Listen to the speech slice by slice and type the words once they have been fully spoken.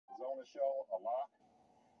the show a lot,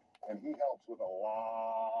 and he helps with a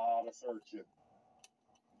lot of searching.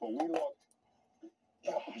 But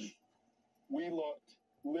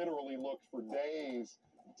literally looked for days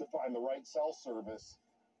to find the right cell service.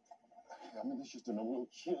 I mean, it's just in a little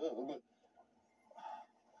chub.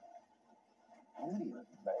 How many are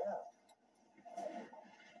there?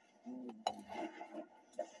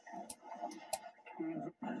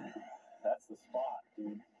 That's the spot,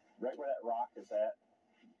 dude. Right where that rock is at.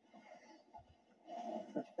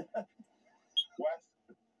 Wes,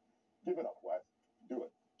 give it up, Wes. Do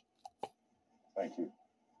it. Thank you.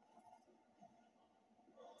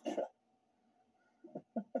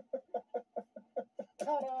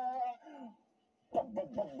 Ta-da!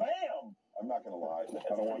 Bam! I'm not going to lie. I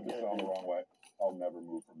don't want it to sound the wrong way. I'll never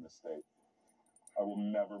move from this state. I will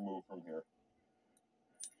never move from here.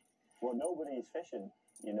 Well, nobody's fishing,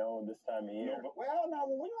 you know, this time of year. No, but, well, now,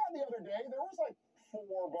 when we were on the other day, there was like 4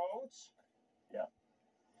 boats. Yeah.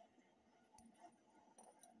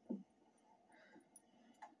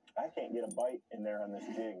 I can't get a bite in there on this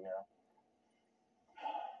jig now.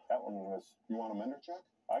 That one was... You want a mender check?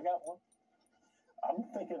 I got one. I'm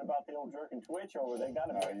thinking about the old jerk and twitch over. They got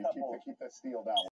to be a couple. Keep that steel down.